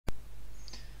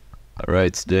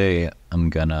Alright, today I'm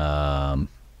gonna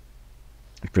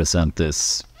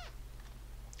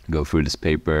go through this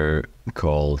paper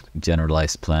called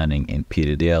Generalized Planning in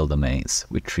PDDL Domains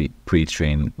with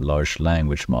Pretrained Large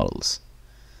Language Models,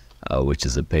 which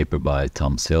is a paper by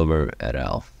Tom Silver et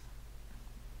al.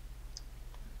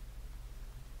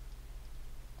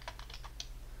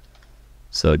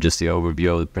 So just the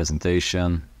overview of the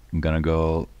presentation. I'm gonna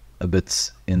go a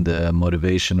bit in the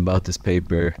motivation about this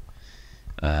paper,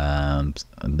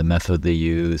 the method they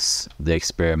use, the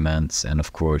experiments, and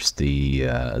of course the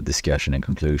discussion and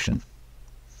conclusion.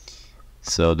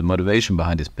 So the motivation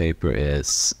behind this paper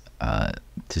is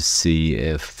to see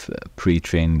if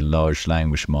pre-trained large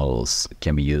language models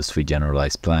can be used for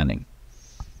generalized planning.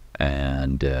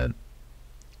 And the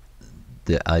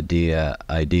idea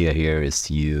here is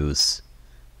to use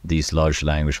these large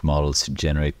language models to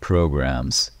generate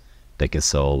programs that can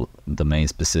solve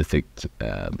domain-specific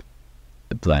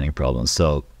planning problems.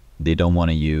 So they don't want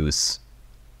to use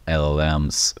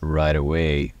LLMs right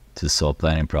away to solve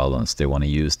planning problems. They want to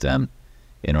use them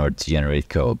in order to generate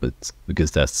code, but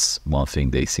because that's one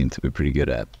thing they seem to be pretty good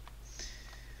at.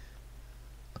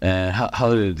 And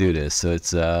how do they do this? So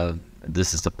it's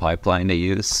this is the pipeline they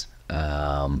use.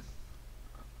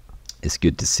 It's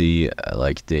good to see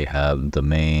like they have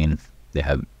domain, they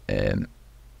have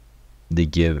they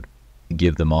give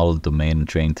the model domain and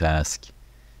train task.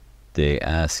 They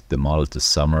ask the model to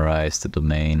summarize the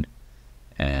domain,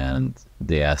 and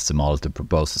they ask the model to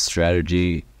propose a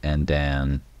strategy, and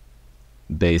then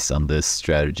based on this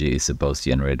strategy is supposed to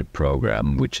generate a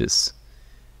program, which is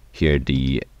here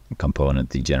the component,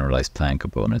 the generalized plan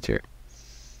component here.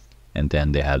 And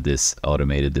then they have this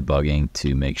automated debugging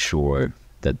to make sure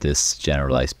that this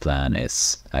generalized plan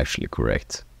is actually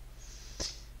correct.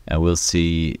 And we'll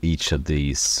see each of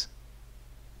these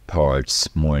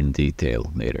parts more in detail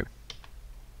later.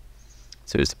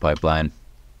 So here's the pipeline.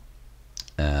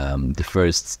 The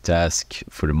first task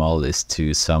for the model is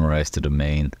to summarize the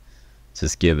domain. So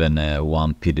it's given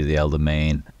one PDDL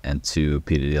domain and two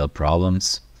PDDL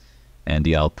problems, and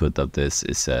the output of this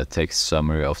is a text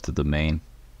summary of the domain.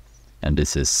 And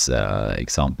this is an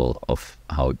example of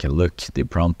how it can look, the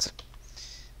prompt.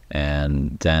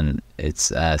 And then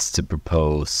it's asked to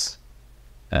propose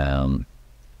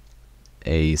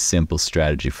a simple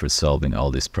strategy for solving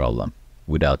all this problem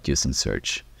without using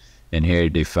search. And here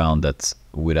they found that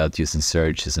without using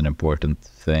search is an important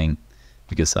thing,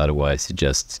 because otherwise it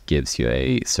just gives you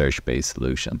a search-based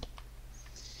solution.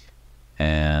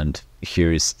 And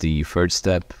here is the third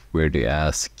step, where they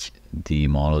ask the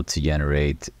model to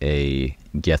generate a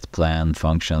get plan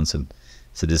function. So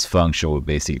this function will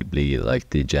basically be like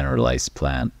the generalized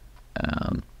plan,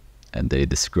 and they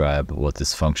describe what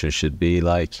this function should be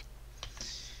like.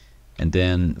 And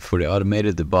then for the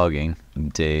automated debugging,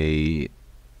 they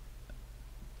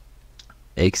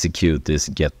execute this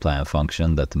get plan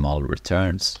function that the model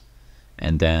returns,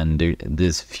 and then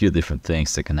there's a few different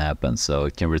things that can happen. So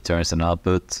it can return an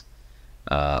output,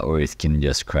 or it can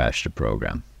just crash the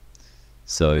program.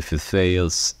 So if it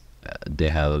fails, they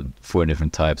have 4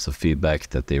 different types of feedback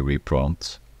that they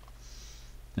reprompt.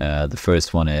 The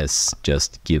first one is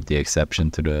just give the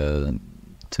exception to the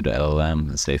LLM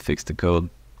and say fix the code.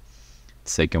 The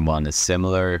second one is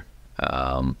similar.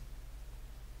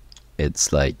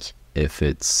 It's like if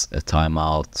it's a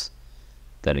timeout,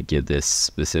 then it gives this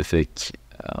specific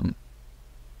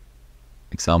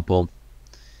example.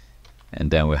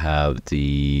 And then we have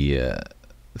the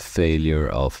failure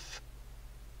of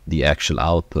the actual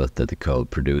output that the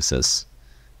code produces.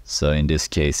 So in this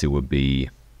case, it would be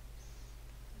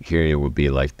here. It would be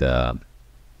like the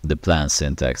plan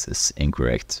syntax is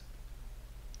incorrect.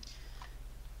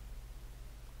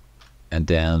 And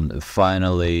then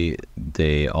finally,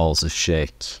 they also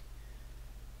check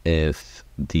if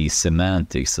the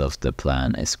semantics of the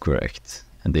plan is correct.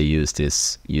 And they use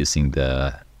this using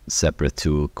the separate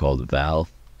tool called val,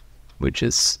 which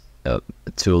is a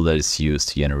tool that is used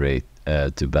to generate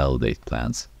to validate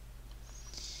plans.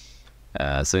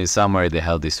 So in summary, they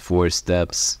have these 4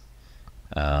 steps.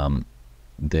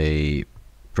 They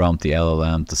prompt the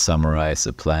LLM to summarize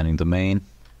a planning domain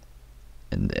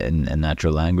in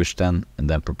natural language, then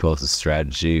propose a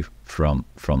strategy from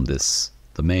this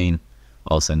domain,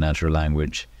 also in natural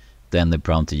language. Then they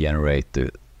prompt to generate the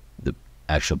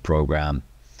actual program,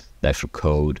 the actual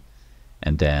code,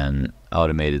 and then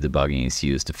automated debugging is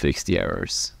used to fix the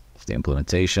errors of the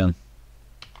implementation.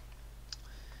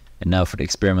 And now for the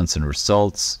experiments and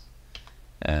results,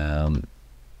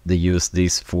 they use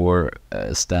these 4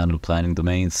 standard planning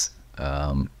domains.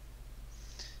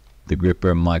 The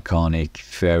gripper, myconic,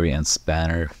 fairy, and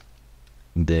spanner.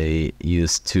 they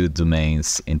use two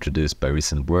domains introduced by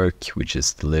recent work, which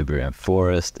is delivery and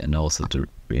forest, and also to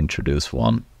introduce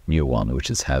one new one, which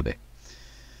is heavy.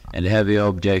 And the heavy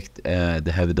object,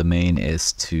 the heavy domain,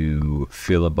 is to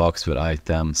fill a box with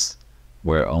items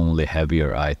where only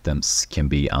heavier items can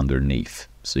be underneath.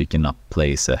 So you cannot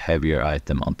place a heavier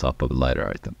item on top of a lighter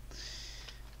item.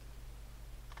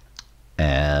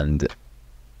 And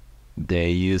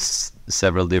they use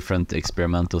several different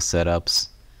experimental setups.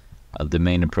 The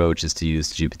main approach is to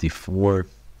use GPT-4,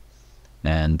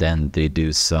 and then they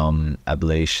do some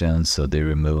ablations, so they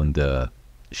remove the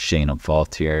chain of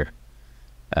thought here.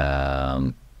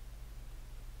 And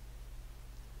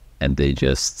they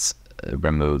just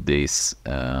remove these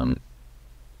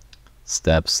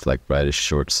steps, like write a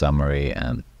short summary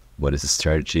and what is the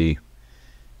strategy.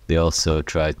 They also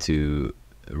try to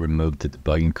remove the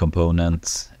debugging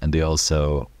components, and they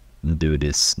also do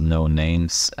this no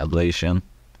names ablation,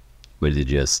 where they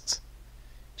just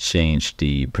change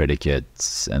the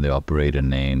predicates and the operator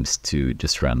names to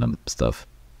just random stuff.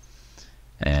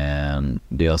 And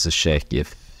they also check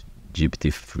if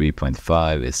GPT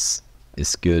 3.5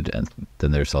 is good, and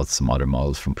then there's also some other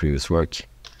models from previous work.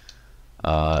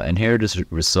 And here are the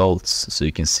results. So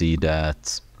you can see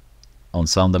that on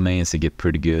some domains they get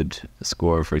pretty good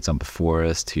score. For example,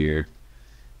 forest here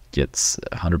gets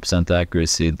 100%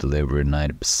 accuracy, delivery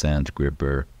 90%,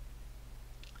 gripper.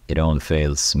 It only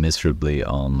fails miserably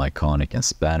on Myconic and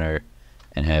Spanner,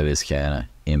 and heavy is kind of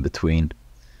in between.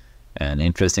 And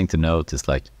interesting to note is,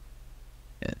 like,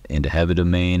 in the heavy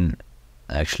domain,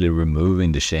 actually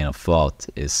removing the chain of thought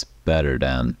is better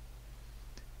than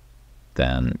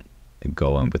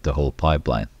going with the whole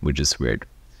pipeline, which is weird.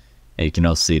 And you can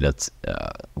also see that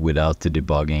without the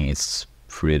debugging, it's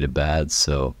pretty bad.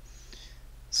 So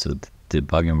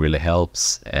debugging really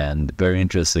helps. And very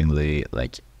interestingly,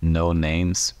 like, no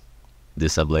names,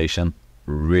 this ablation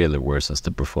really worsens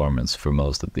the performance for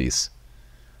most of these,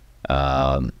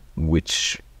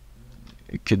 which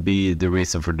could be the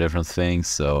reason for different things.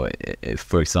 So if,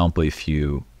 for example, if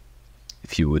you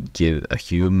would give a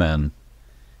human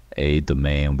a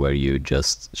domain where you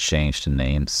just change the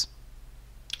names,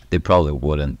 they probably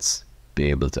wouldn't be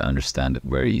able to understand it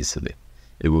very easily.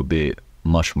 It would be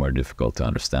much more difficult to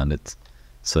understand it.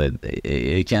 So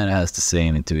it kind of has the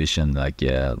same intuition like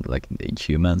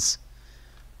humans.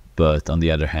 But on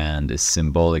the other hand, a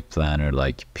symbolic planner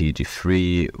like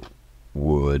PG3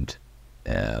 would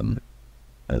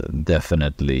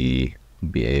definitely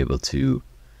be able to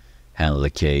handle a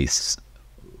case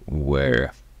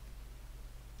where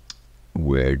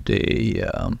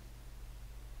the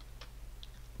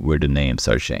names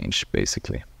are changed,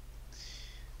 basically.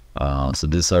 So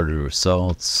these are the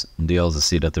results. They also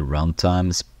see that the runtime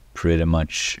is pretty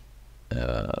much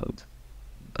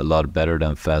a lot better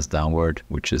than Fast Downward,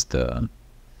 which is the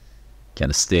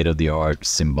kind of state-of-the-art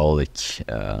symbolic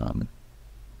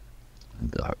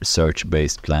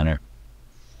search-based planner.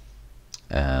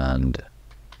 And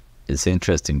it's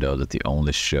interesting though that they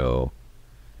only show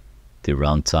the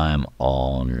runtime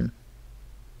on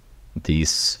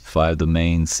these 5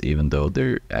 domains, even though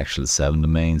there are actually 7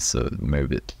 domains. So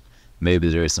maybe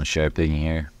there is some cherry picking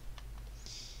here.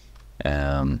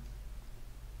 And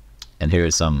here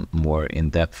is some more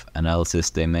in-depth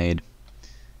analysis they made.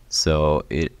 So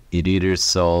it either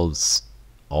solves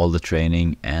all the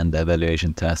training and the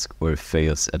evaluation tasks, or it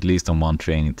fails at least on one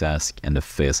training task and it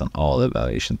fails on all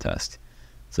evaluation tasks.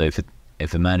 So if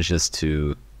it manages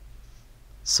to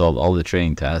solve all the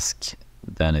training tasks,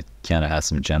 then it kind of has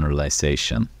some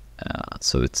generalization.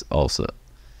 So it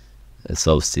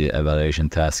solves the evaluation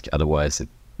task. Otherwise, it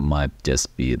might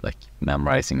just be like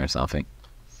memorizing or something,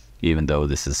 even though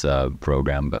this is a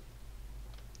program.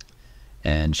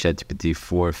 And ChatGPT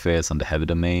 4 fails on the heavy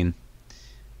domain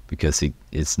because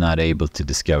it's not able to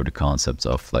discover the concepts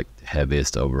of like the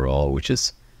heaviest overall, which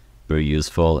is very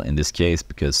useful in this case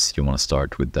because you want to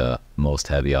start with the most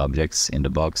heavy objects in the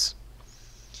box.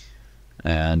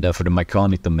 And for the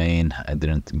Myconic domain, I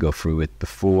didn't go through it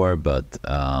before, but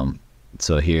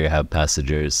so here you have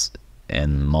passages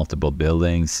in multiple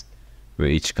buildings where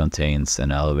each contains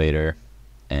an elevator,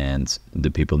 and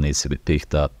the people needs to be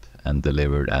picked up and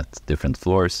delivered at different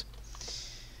floors.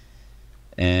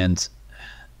 And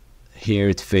here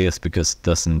it fails because it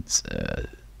doesn't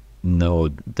know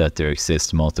that there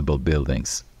exist multiple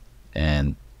buildings.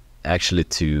 And actually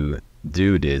to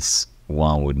do this,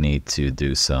 one would need to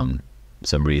do some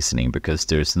reasoning, because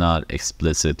there's not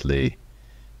explicitly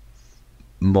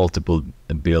multiple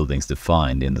buildings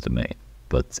defined in the domain,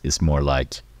 but it's more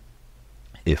like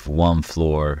if one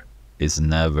floor is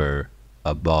never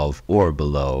above or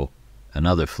below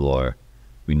another floor,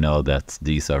 we know that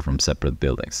these are from separate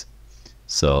buildings.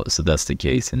 So that's the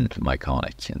case in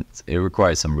Myconic, and it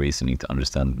requires some reasoning to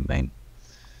understand the domain.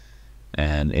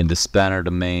 And in the spanner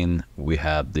domain, we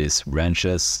have these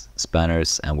wrenches,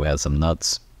 spanners, and we have some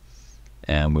nuts,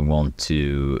 and we want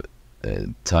to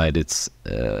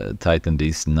tighten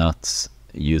these nuts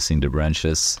using the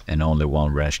wrenches, and only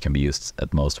one wrench can be used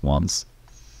at most once.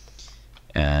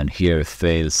 And here it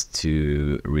fails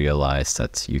to realize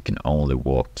that you can only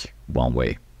walk one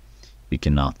way. You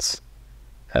cannot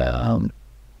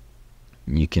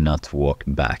walk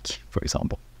back, for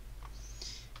example.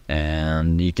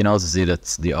 And you can also see that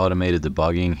the automated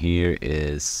debugging here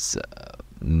is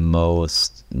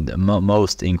most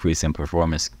increase in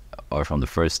performance are from the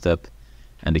first step,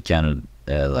 and it kind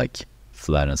of like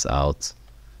flattens out.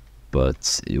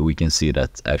 But we can see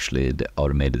that actually the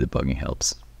automated debugging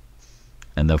helps.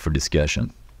 And then for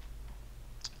discussion.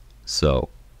 So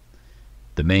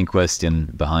the main question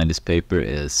behind this paper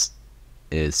is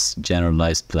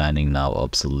generalized planning now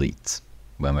obsolete?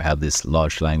 When we have these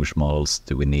large language models,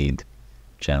 do we need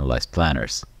generalized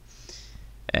planners?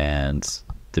 And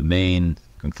the main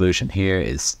conclusion here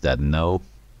is that no,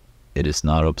 it is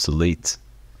not obsolete,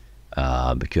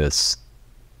 because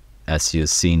as you've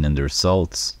seen in the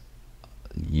results,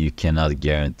 you cannot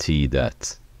guarantee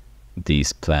that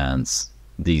these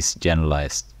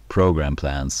generalized program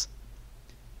plans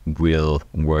will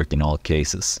work in all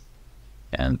cases.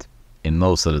 And in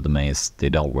most of the domains, they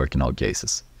don't work in all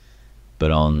cases.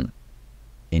 But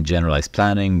in generalized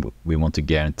planning, we want to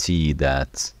guarantee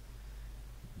that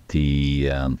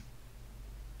the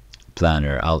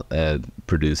planner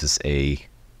produces a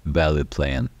valid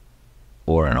plan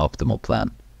or an optimal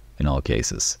plan in all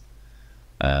cases.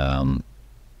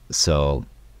 So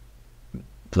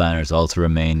planners also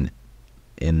remain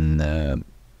in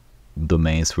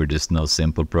domains where there's no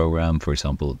simple program. For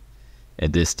example,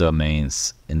 in these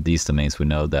domains, we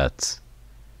know that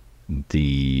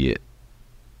the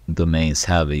domains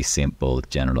have a simple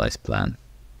generalized plan,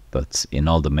 but in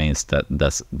all domains that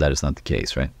is not the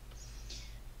case, right?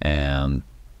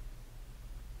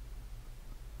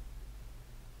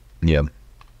 Yeah,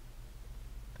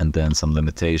 and then some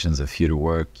limitations of future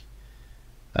work.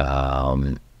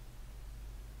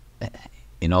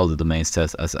 In all the domains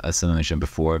test, as I mentioned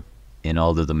before, in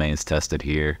all the domains tested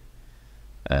here,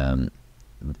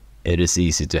 it is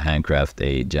easy to handcraft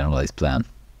a generalized plan.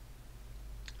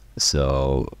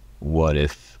 So what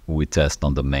if we test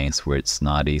on domains where it's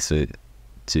not easy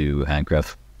to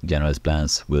handcraft generalized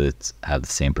plans? Will it have the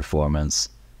same performance?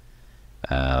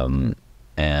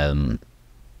 And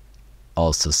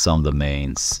also some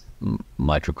domains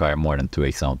might require more than 2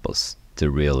 examples to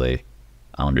really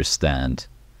understand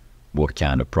what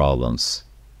kind of problems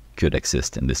could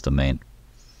exist in this domain.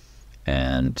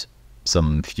 And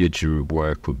some future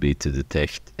work would be to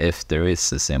detect if there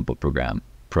is a simple program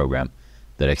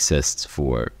that exists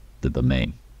for the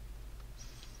domain.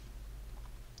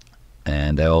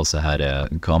 And I also had a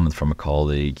comment from a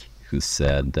colleague who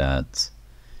said that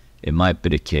it might be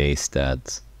the case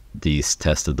that these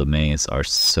tested domains are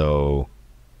so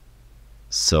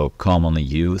commonly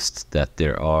used that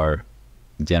there are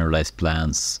generalized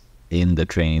plans in the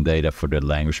training data for the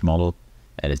language model,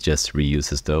 and it just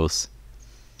reuses those,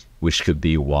 which could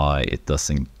be why it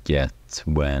doesn't get,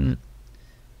 when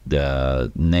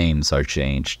the names are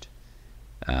changed,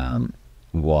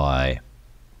 why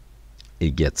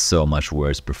it gets so much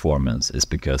worse performance is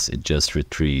because it just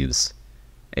retrieves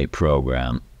a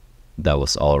program that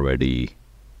was already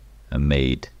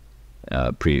made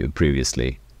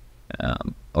previously,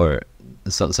 or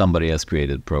somebody has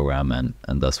created a program,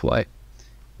 and that's why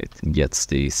it gets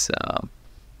these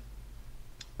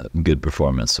good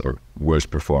performance or worse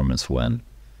performance when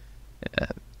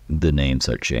the names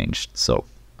are changed. So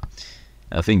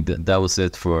I think that was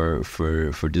it for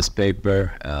this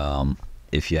paper.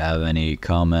 If you have any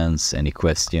comments, any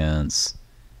questions,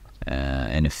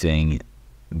 anything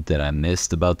that I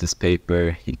missed about this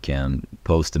paper, you can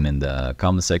post them in the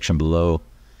comment section below.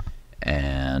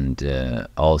 And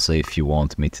also, if you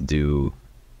want me to do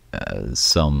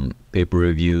some paper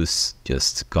reviews,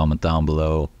 just comment down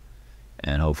below,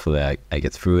 and hopefully I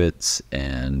get through it.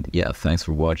 And yeah, thanks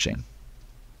for watching.